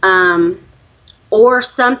 or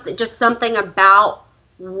something about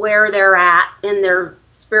where they're at in their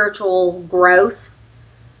spiritual growth,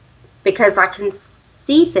 because I can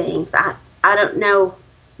see things. I don't know,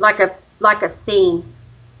 like a scene.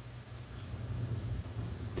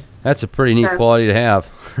 That's a pretty neat quality to have,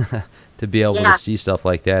 to be able to see stuff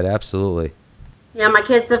like that. Absolutely. Yeah, my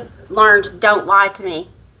kids have learned, don't lie to me.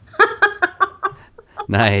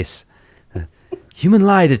 Nice. Human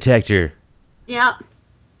lie detector. Yep. Oh,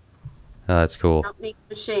 that's cool. Don't need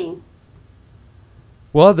a machine.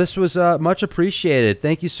 Well, this was much appreciated.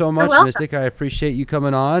 Thank you so much, Mystic. I appreciate you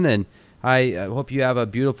coming on, and I hope you have a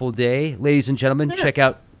beautiful day. Ladies and gentlemen, check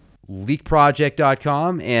out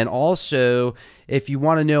leakproject.com, and also if you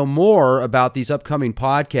want to know more about these upcoming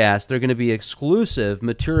podcasts, they're going to be exclusive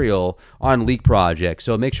material on Leak Project.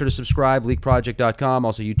 So make sure to subscribe, leakproject.com,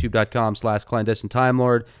 also youtube.com/clandestine time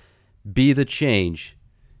lord. Be the change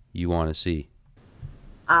you want to see.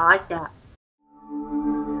 I like that.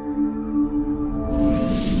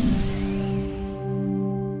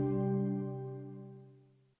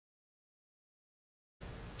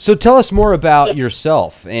 So tell us more about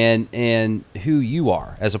yourself and who you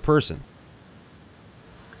are as a person.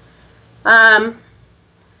 I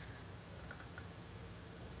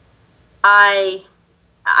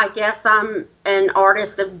guess I'm an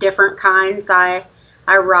artist of different kinds. I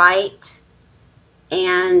write,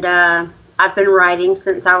 and I've been writing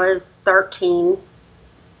since I was 13,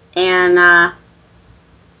 and I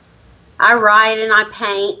write and I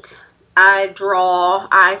paint, I draw,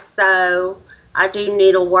 I sew, I do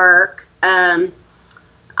needlework. I'm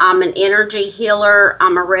an energy healer.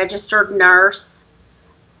 I'm a registered nurse.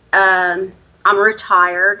 I'm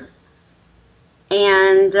retired,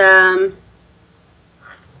 and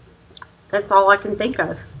that's all I can think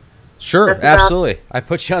of. Sure, absolutely. I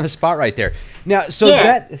put you on the spot right there. Now, so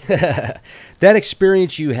that that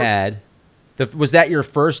experience you had, was that your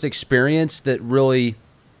first experience that really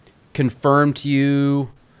confirmed to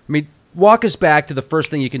you? I mean, walk us back to the first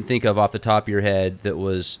thing you can think of off the top of your head that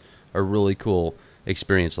was a really cool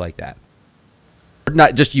experience like that.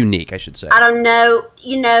 Not just unique, I should say. I don't know.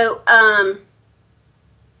 You know, I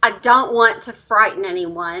don't want to frighten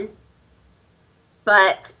anyone,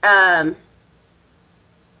 but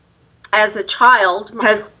as a child,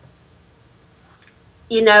 because,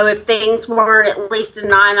 you know, if things weren't at least a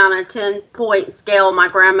 9 on a 10-point scale, my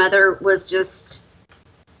grandmother was just,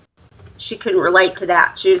 she couldn't relate to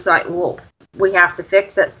that. She was like, well, we have to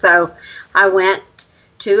fix it. So I went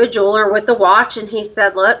to a jeweler with a watch, and he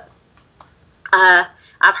said, look,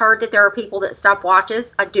 I've heard that there are people that stop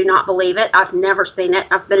watches. I do not believe it. I've never seen it.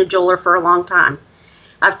 I've been a jeweler for a long time.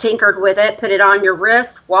 I've tinkered with it, put it on your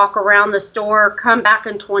wrist, walk around the store, come back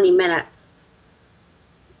in 20 minutes.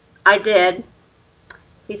 I did.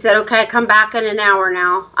 He said, okay, come back in an hour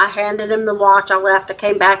now. I handed him the watch. I left. I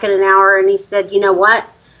came back in an hour, and he said, you know what?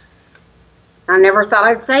 I never thought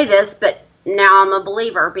I'd say this, but now I'm a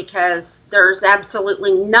believer because there's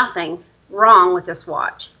absolutely nothing wrong with this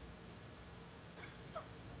watch.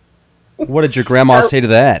 What did your grandma say to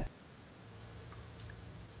that?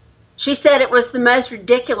 She said it was the most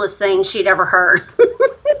ridiculous thing she'd ever heard.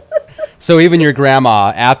 So even your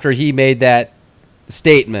grandma, after he made that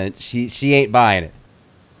statement, she ain't buying it.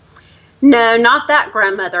 No, not that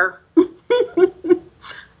grandmother.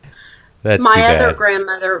 That's my too bad. other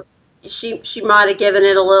grandmother. She might have given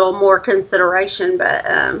it a little more consideration, but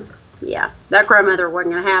yeah, that grandmother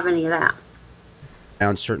wasn't going to have any of that.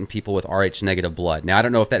 Around certain people with Rh negative blood. Now, I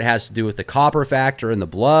don't know if that has to do with the copper factor in the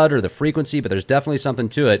blood or the frequency, but there's definitely something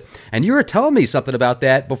to it. And you were telling me something about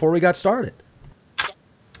that before we got started.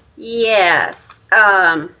 Yes.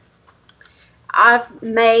 I've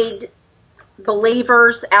made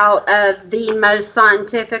believers out of the most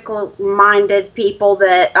scientific-minded people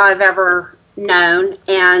that I've ever known,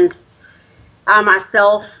 and I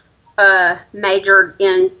myself majored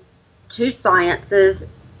in 2 sciences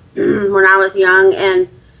when I was young, and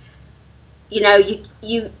you know, you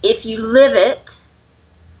if you live it,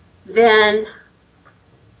 then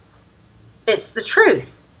it's the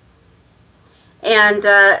truth. And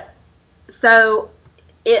so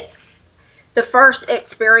the first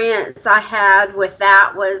experience I had with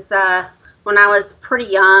that was when I was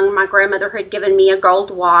pretty young. My grandmother had given me a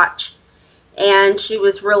gold watch, and she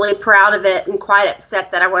was really proud of it and quite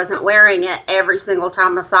upset that I wasn't wearing it every single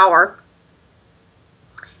time I saw her.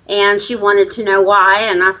 And she wanted to know why,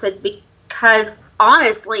 and I said, because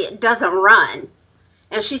honestly, it doesn't run.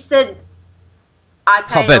 And she said, I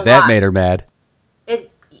paid I'll bet a that lot. made her mad.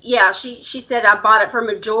 Yeah, she said, I bought it from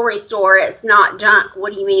a jewelry store. It's not junk.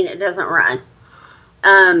 What do you mean it doesn't run?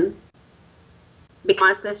 Because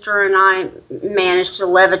my sister and I managed to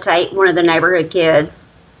levitate one of the neighborhood kids.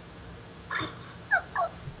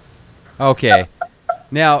 Okay.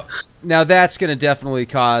 Now that's going to definitely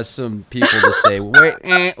cause some people to say,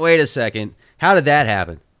 wait a second. How did that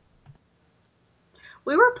happen?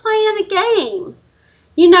 We were playing a game.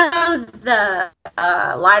 You know, the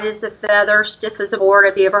light as a feather, stiff as a board.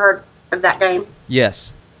 Have you ever heard of that game?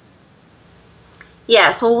 Yes.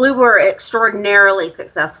 Yes. Well, we were extraordinarily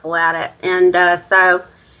successful at it. And so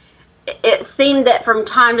it seemed that from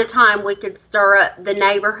time to time we could stir up the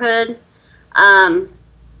neighborhood.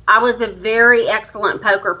 I was a very excellent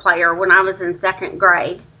poker player when I was in 2nd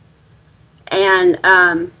grade. And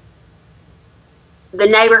the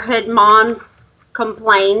neighborhood moms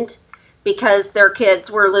complained because their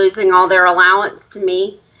kids were losing all their allowance to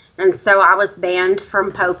me. And so I was banned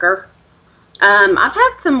from poker. I've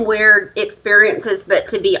had some weird experiences, but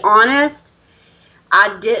to be honest,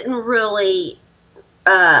 I didn't really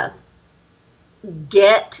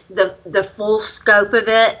get the full scope of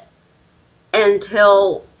it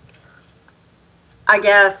until, I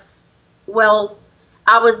guess, well,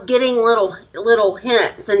 I was getting little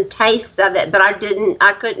hints and tastes of it, but I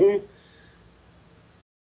couldn't.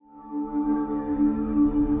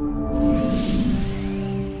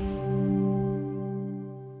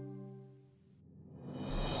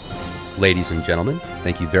 Ladies and gentlemen,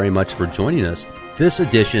 thank you very much for joining us this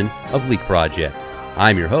edition of Leak Project.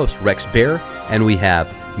 I'm your host, Rex Bear, and we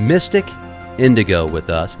have Mystic Indigo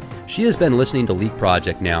with us. She has been listening to Leak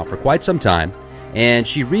Project now for quite some time, and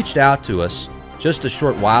she reached out to us just a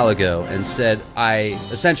short while ago and said, I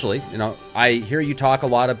hear you talk a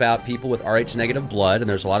lot about people with Rh negative blood, and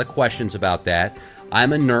there's a lot of questions about that.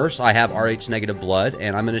 I'm a nurse, I have Rh negative blood,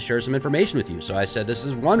 and I'm going to share some information with you. So I said, this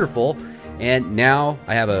is wonderful, and now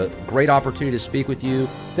I have a great opportunity to speak with you.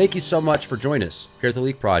 Thank you so much for joining us here at the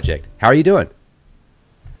Leak Project. How are you doing?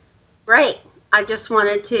 Great. I just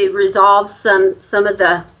wanted to resolve some of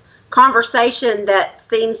the conversation that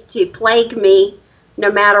seems to plague me no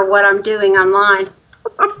matter what I'm doing online.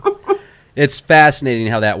 It's fascinating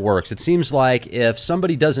how that works. It seems like if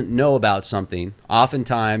somebody doesn't know about something,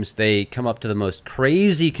 oftentimes they come up to the most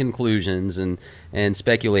crazy conclusions and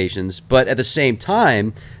speculations, but at the same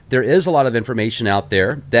time, there is a lot of information out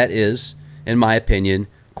there that is, in my opinion,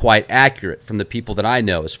 quite accurate from the people that I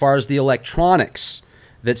know. As far as the electronics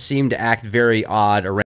that seem to act very odd around